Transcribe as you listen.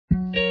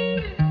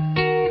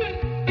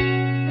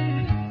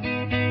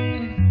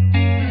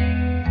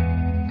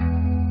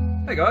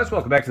Hey guys,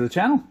 welcome back to the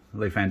channel.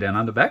 Leaf Fan Down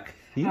Under back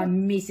here.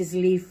 And Mrs.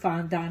 Leaf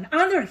Fan Down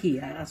Under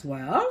here as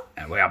well.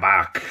 And we are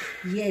back.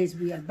 Yes,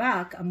 we are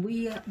back, and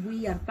we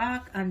are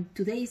back, and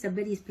today is a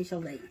very special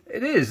day.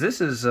 It is.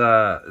 This is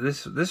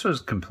this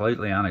was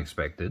completely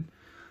unexpected.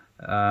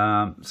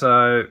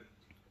 So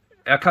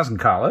our cousin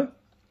Carlo,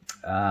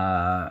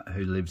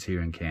 who lives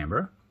here in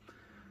Canberra,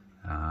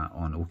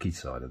 on Uki's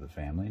side of the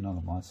family, not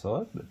on my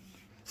side, but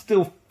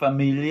still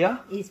familiar.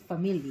 Is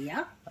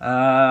familiar.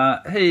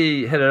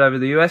 He headed over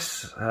the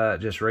US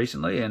just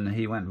recently, and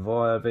he went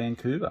via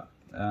Vancouver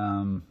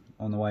on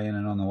the way in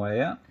and on the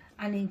way out.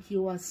 And then he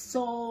was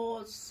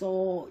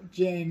so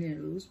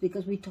generous,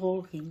 because we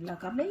told him,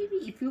 like, maybe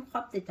if you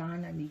have the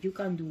time and you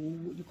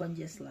can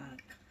just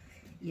like,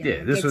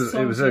 yeah, this was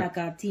some, it was like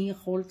a Team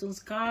Horton's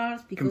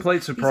cars, because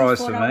complete surprise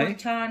this is for to me. our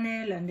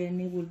channel, and then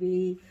it will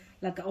be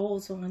like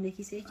awesome. And then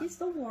he said, just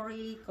don't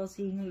worry,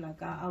 cousin,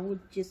 like I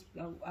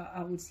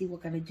would see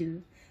what can I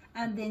do.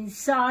 And then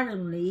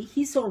suddenly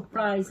he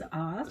surprised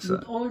us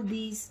with all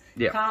these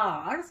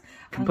cars.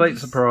 Complete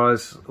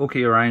surprise.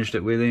 Uki arranged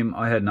it with him.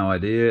 I had no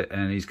idea,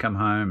 and he's come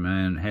home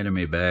and handed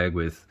me a bag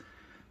with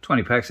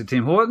 20 packs of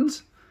Tim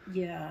Hortons.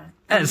 Yeah.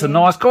 And it's a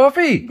nice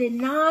coffee. The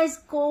nice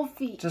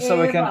coffee. Just so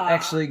we can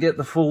actually get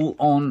the full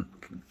on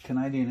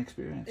Canadian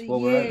experience while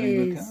we're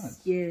opening the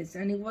cards. Yes,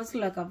 and it was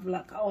like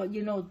oh,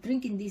 you know,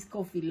 drinking this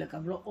coffee, like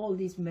I've got all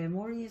these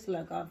memories,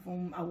 like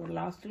from our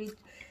last trip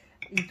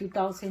in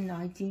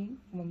 2019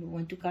 when we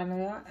went to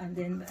Canada,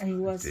 and he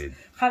was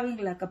having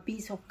like a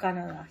piece of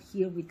Canada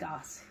here with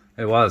us.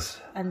 It was.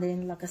 And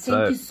then like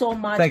thank you so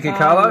much. Thank you,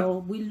 Carlo.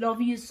 We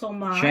love you so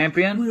much.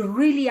 Champion. We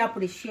really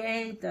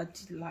appreciate that.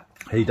 Like,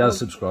 he does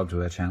subscribe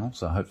to our channel,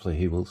 so hopefully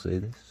he will see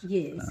this.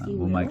 Yes, he we'll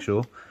will. make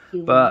sure.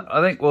 But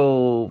I think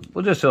we'll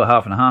just do a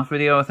half and a half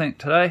video, I think,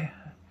 today.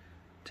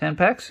 10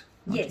 packs?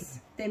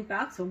 Yes, 10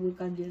 packs, so we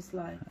can just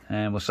like...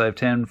 And we'll save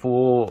 10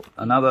 for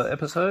another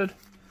episode.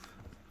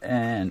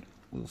 And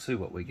we'll see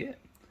what we get.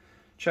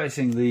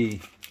 Chasing the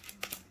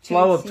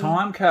flow of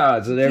time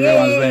cards that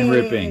everyone's been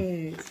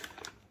ripping.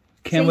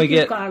 Can we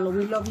get... Carlo,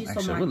 we love you so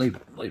much. We'll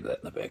leave that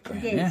in the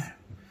background, yes. yeah?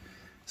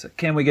 So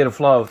can we get a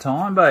flow of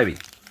time, baby?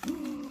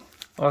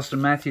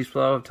 Austin Matthews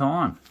flow of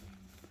time.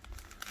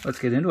 Let's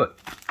get into it.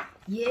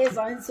 Yes,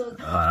 I'm so...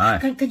 I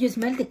know. Can you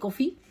smell the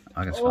coffee?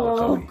 I can smell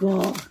the coffee.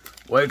 Oh, God.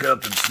 Wake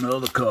up and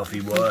smell the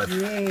coffee, wife.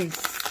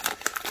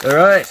 Yes. All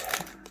right.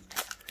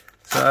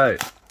 So,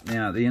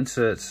 now the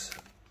inserts...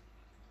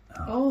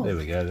 Oh. There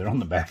we go. They're on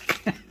the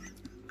back.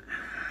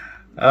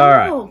 All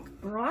right. Oh,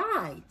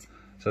 right.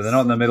 So they're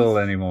not in the middle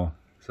anymore.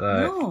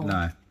 So,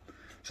 no.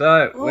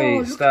 So,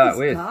 we start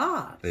with...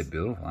 They're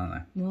beautiful, aren't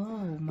they?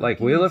 No, Blake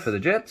Wheeler for the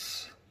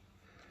Jets.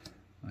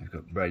 We've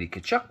got Brady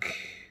Tkachuk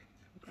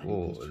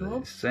for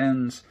the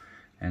Sens.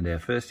 And our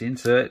first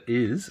insert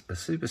is a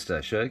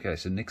Superstar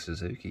Showcase of Nick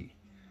Suzuki.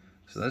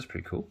 So that's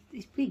pretty cool.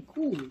 It's pretty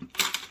cool.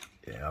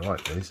 Yeah, I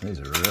like these. These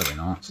are really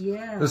nice.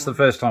 Yeah. This is the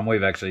first time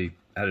we've actually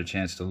had a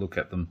chance to look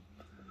at them.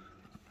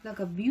 Like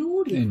a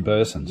beauty. In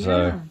person,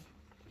 so...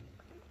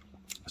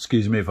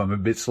 Excuse me if I'm a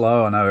bit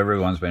slow. I know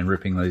everyone's been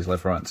ripping these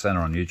left, right and centre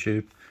on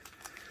YouTube.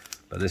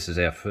 But this is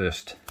our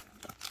first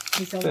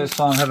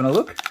time having a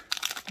look.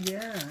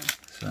 Yeah.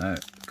 So,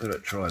 got to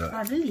try to...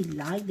 I really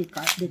like the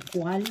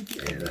quality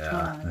of the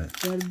cards.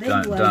 They're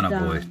very well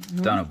done.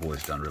 Donut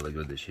Boy's done really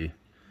good this year.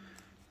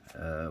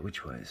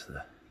 Which way is the...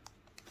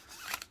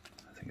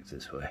 I think it's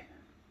this way.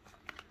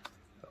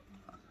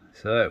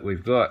 So,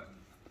 we've got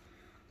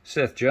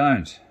Seth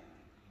Jones.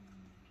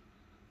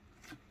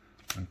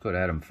 We've got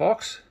Adam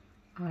Fox.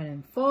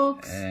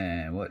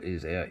 And what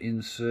is our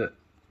insert?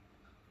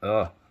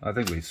 Oh, I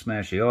think we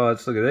smashed the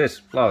odds. Look at this.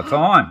 Flow of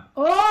time.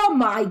 Oh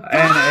my God.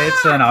 And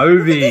it's an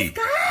Ovi. Look at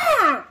this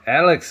card.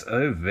 Alex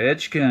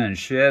Ovechkin.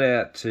 Shout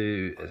out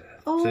to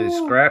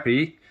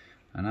Scrappy.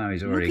 I know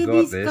he's already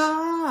got this.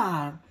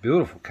 Card.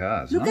 Beautiful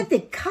cards. Look at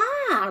the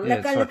card. Yeah,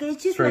 like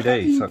it's just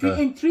 3D. Like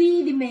in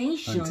 3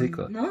 dimensions.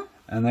 No?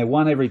 And they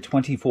won every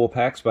 24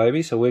 packs,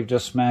 baby. So we've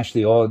just smashed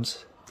the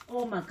odds.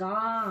 Oh my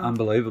God.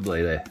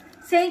 Unbelievably there.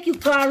 Thank you,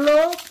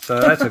 Carlo. So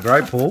that's a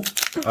great pull.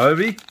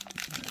 Ovi.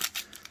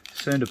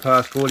 Soon to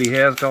pass 40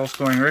 Howe's goal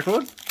scoring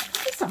record.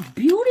 It's a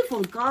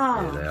beautiful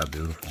card. Yeah, they are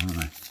beautiful, aren't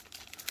they?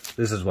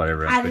 This is what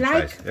everyone's been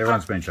chasing.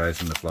 Everyone's been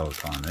chasing the flow of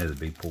time. They're the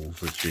big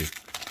pulls this year.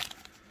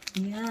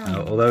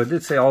 Yeah. Although I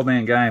did see Old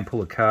Man Game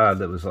pull a card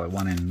that was like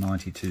 1 in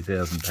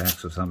 92,000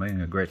 packs or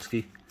something, a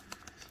Gretzky.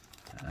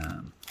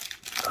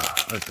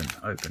 Open.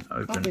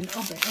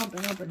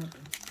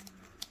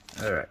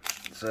 All right.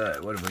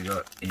 So what have we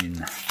got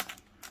in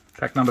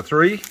pack number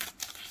 3?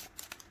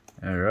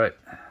 All right.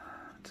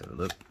 Let's have a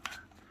look.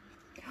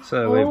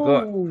 So we've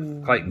got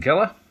Clayton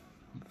Keller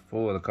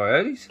for the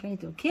Coyotes.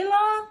 Clayton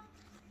Keller.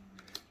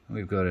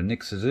 We've got a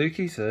Nick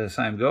Suzuki, so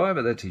same guy,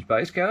 but that's his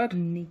base card.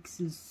 Nick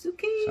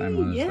Suzuki, same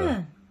one as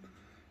the...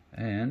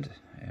 And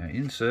our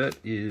insert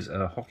is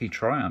a Hockey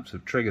Triumphs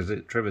of Trevor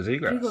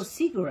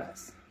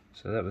Zegras.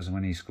 So that was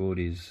when he scored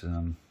his,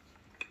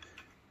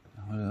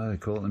 what do they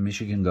call it, the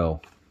Michigan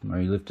goal, where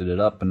he lifted it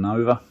up and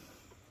over.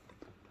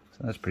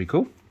 So that's pretty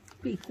cool.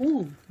 Pretty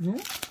cool, no?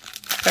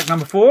 Pack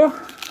number 4.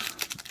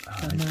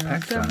 Oh, these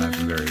packs don't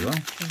open very well.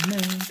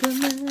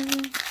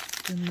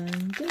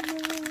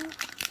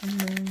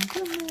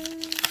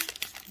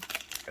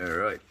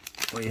 Alright,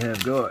 we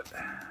have got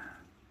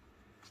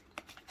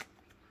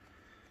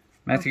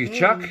Matthew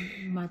Chuck.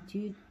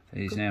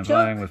 He's now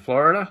playing with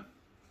Florida.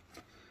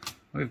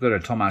 We've got a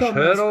Tomas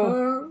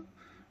Hertel.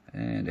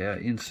 And our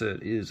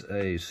insert is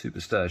a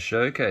Superstar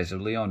Showcase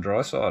of Leon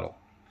Draisaitl.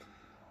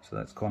 So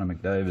that's Connor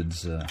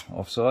McDavid's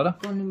offsider.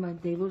 Connor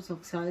McDavid's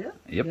offsider?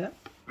 Yep. Yeah.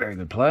 Very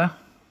good player.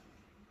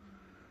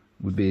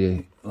 Would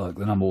be like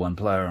the #1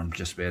 player on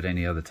just about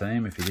any other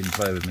team if he didn't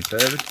play with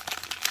McDavid.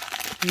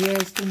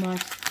 Yes, too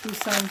much. 2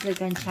 sounds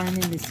like I'm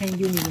shining in the same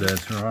universe.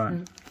 That's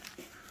right.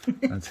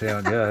 That's how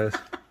it goes.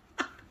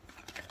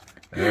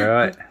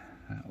 Alright.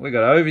 We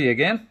got Ovi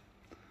again.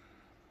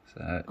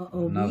 So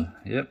another,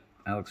 yep.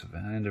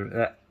 Alexander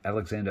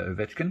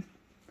Ovechkin.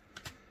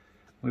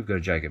 We've got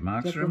a Jacob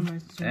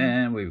Markstrom.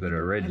 And we've got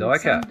a red die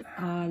cut.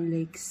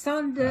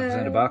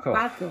 Alexander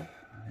Barkov.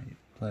 He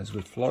plays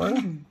with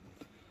Florida.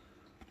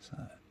 So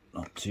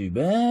not too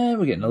bad.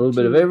 We're getting a little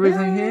bit of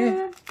everything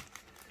here.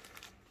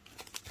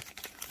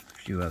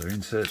 A few other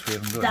inserts we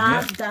haven't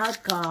got yet.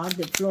 That card,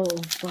 the flow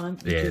of fun.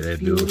 Yeah, they're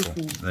beautiful.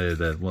 They're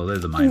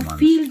the main ones.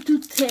 Feel to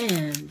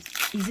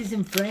temps. This is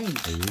in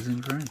French. It is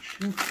in French.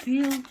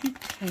 Feel to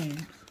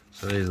temps.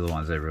 So these are the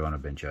ones everyone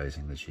have been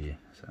chasing this year.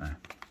 So,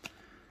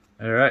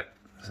 all right.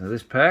 So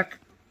this pack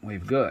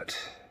we've got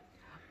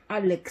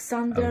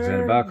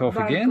Alexander Barkov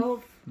again.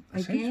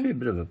 There seems to be a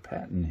bit of a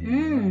pattern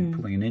here.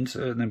 Pulling an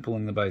insert and then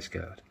pulling the base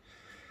card.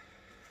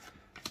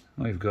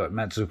 We've got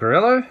Matt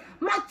Zuccarello.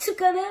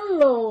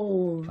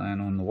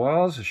 Playing on the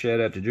Wilds. A shout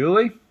out to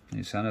Julie.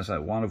 He sent us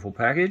that wonderful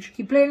package.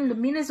 He played in the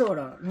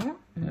Minnesota, no?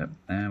 Yep.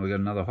 And we got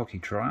another Hockey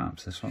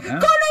Triumphs. This one. Connor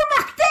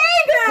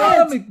McDavid!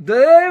 Connor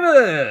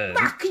McDavid!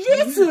 Mark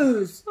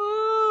Jesus!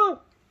 Oh.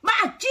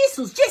 Mark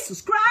Jesus!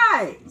 Jesus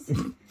Christ!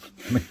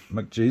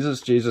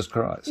 Jesus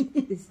Christ.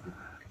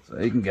 So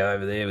he can go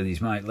over there with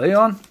his mate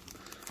Leon.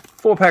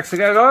 4 packs to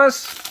go,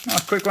 guys.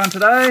 Nice quick one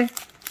today.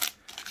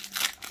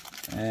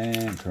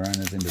 And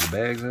Corona's into the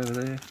bags over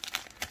there.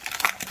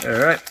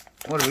 Alright,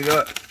 what have we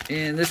got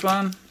in this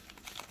one?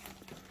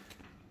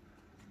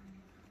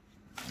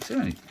 It's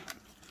only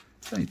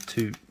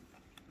 2.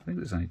 I think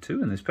there's only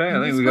 2 in this pack.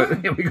 I think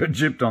we got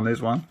gypped on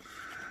this one.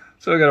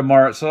 So we got a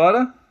Moritz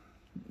Sider.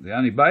 The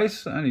only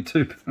base, only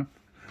 2.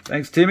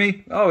 Thanks,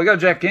 Timmy. Oh, we got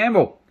Jack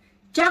Campbell.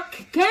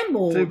 Jack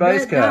Campbell. 2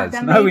 base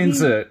cards. No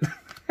insert.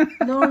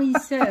 No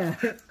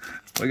insert.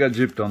 We got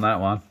gypped on that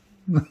one.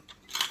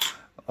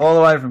 All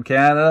the way from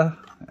Canada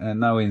and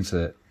no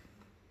insert.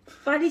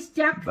 But it's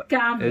Jack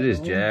Campbell. It is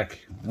Jack.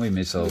 We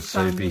miss old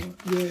Soupy.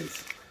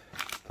 Yes.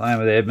 Playing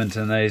with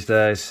Edmonton these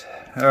days.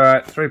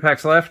 Alright, 3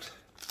 packs left.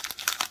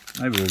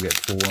 Maybe we'll get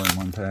 4 in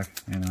one pack.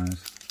 Who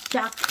knows?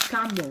 Jack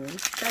Campbell.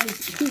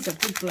 He's a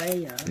good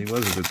player. He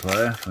was a good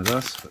player with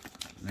us, but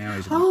now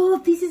he's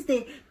this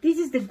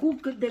is the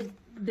goalkeeper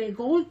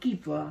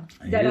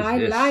that I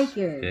like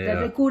that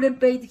they couldn't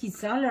pay his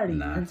salary,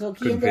 and so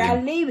he ended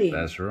up leaving.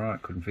 That's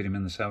right, couldn't fit him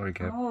in the salary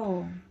cap.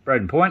 Oh.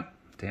 Braden Point,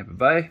 Tampa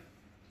Bay.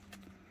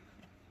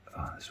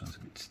 Oh, this one's a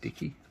bit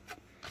sticky.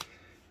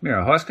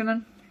 Miro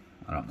Heiskanen.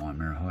 I don't mind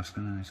Miro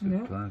Heiskanen. He's a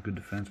good player, good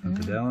defenseman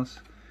to Dallas.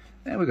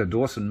 And we've got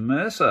Dawson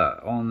Mercer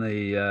on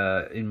the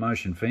In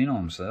Motion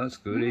Phenom, so that's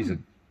good. He's a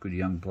good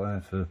young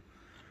player for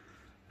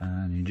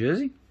New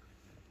Jersey.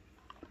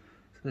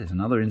 So there's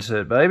another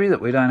insert baby that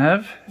we don't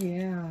have.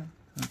 Yeah.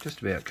 I've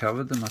just about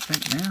covered them, I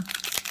think, now.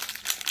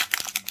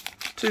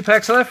 2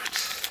 packs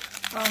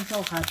left. I'm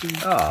so happy.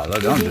 Oh,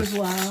 look, I'm just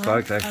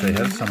stoked to actually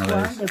have some of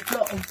these. The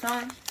plot of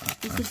time.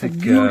 This is a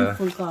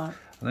beautiful card.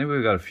 I think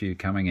we've got a few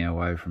coming our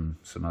way from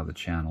some other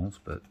channels,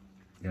 but,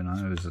 you know,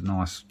 it was a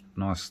nice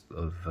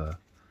of...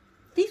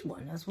 this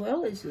one as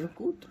well is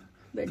good.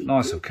 Very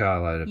nice good. of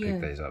Carlo to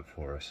pick these up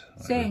for us.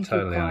 Thank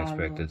totally you,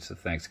 unexpected, so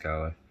thanks,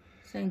 Carlo.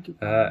 Thank you,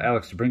 Carlo.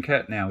 Alex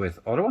DeBrincat now with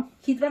Ottawa.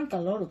 He drank a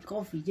lot of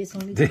coffee just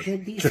only to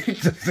get this.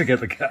 Just to get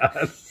the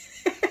card.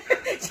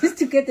 Just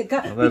to get the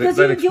card. Well,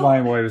 that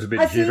explains why he was a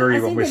bit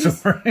jittery when we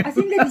saw him. I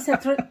think there is a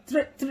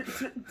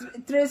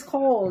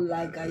threshold,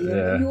 like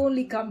you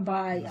only can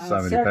buy a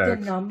certain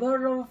packs.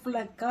 Number of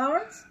like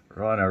cards.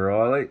 Right,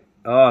 O'Reilly.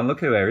 Oh, and look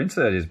who our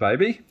insert is,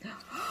 baby.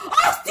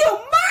 Austin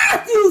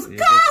Matthews,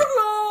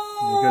 Carlo!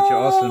 You got your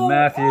Austin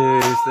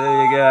Matthews.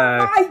 There you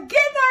go. My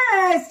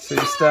goodness!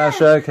 Superstar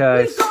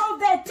Showcase. We got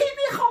the TV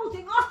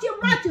holding Austin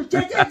Matthews.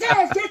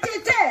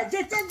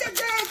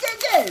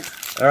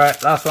 All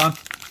right, last one.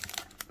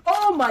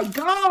 Oh my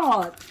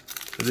God!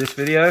 For this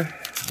video,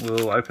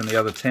 we'll open the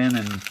other 10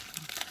 in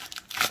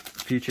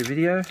future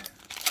video.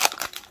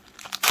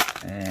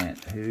 And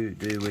who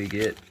do we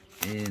get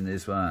in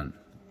this one?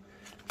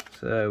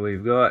 So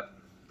we've got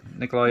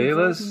Nikolai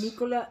Ehlers.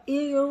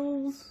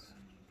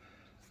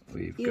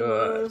 We've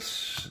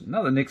got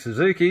another Nick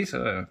Suzuki.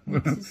 So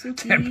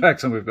 10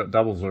 packs and we've got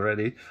doubles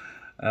already.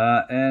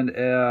 And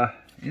our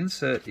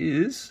insert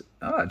is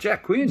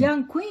Jack Quinn.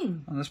 Young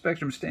Quinn. On the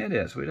Spectrum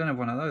Standouts. We don't have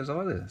one of those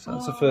either. So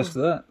that's the first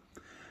of that.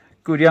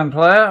 Good young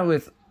player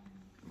with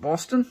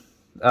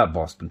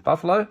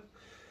Buffalo.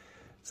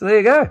 So there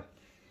you go.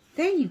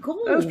 There you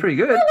go. That was pretty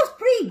good. That was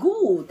pretty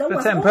good. That For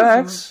was 10 awesome.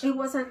 packs. It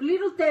was a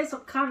little taste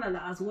of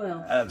Canada as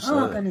well.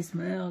 Absolutely. Oh, I can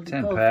smell the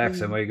 10 coffee.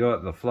 packs, and we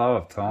got the flow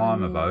of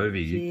time of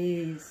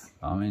Ovi. Yes.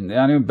 I mean, the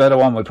only better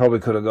one we probably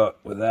could have got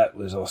with that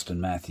was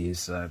Austin Matthews.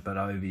 So, but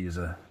Ovi is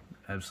a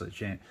absolute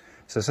champ.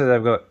 So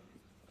they've got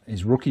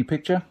his rookie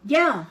picture.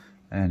 Yeah.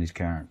 And his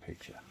current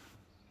picture.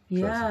 So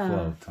it's the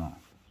flow of time.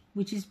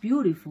 Which is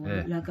beautiful,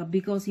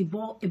 because it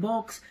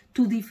evokes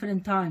two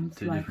different times.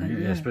 Two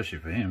different, especially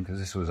for him, because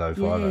this was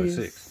 05,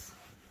 06.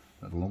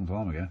 That's a long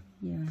time ago.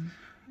 Yeah.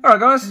 All right,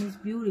 guys. And it's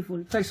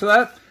beautiful. Thanks for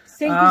that.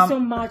 Thank you so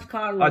much,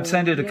 Carlo. I'd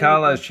send it to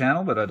Carlo's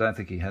channel, but I don't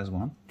think he has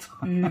one.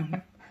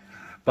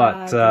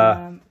 But,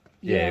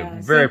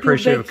 very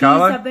appreciative of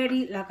Carlo. He's a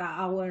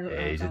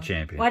very, he's a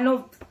champion. One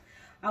of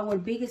our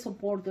biggest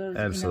supporters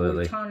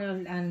Absolutely. in our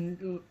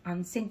channel,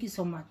 and thank you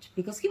so much,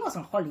 because he was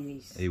on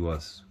holidays. He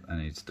was,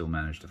 and he still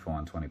managed to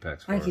find 20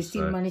 packs for and us. he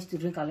still managed to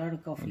drink a lot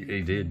of coffee.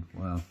 He did,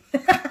 well.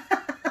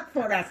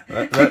 For us.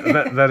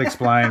 that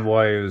explained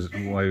why he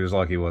was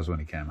like he was when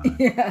he came home.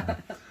 Yeah.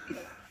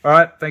 All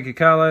right, thank you,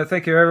 Carlo.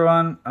 Thank you,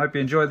 everyone. I hope you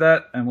enjoyed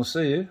that, and we'll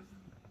see you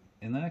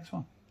in the next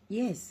one.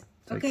 Yes.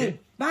 Take okay, care.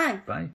 bye. Bye.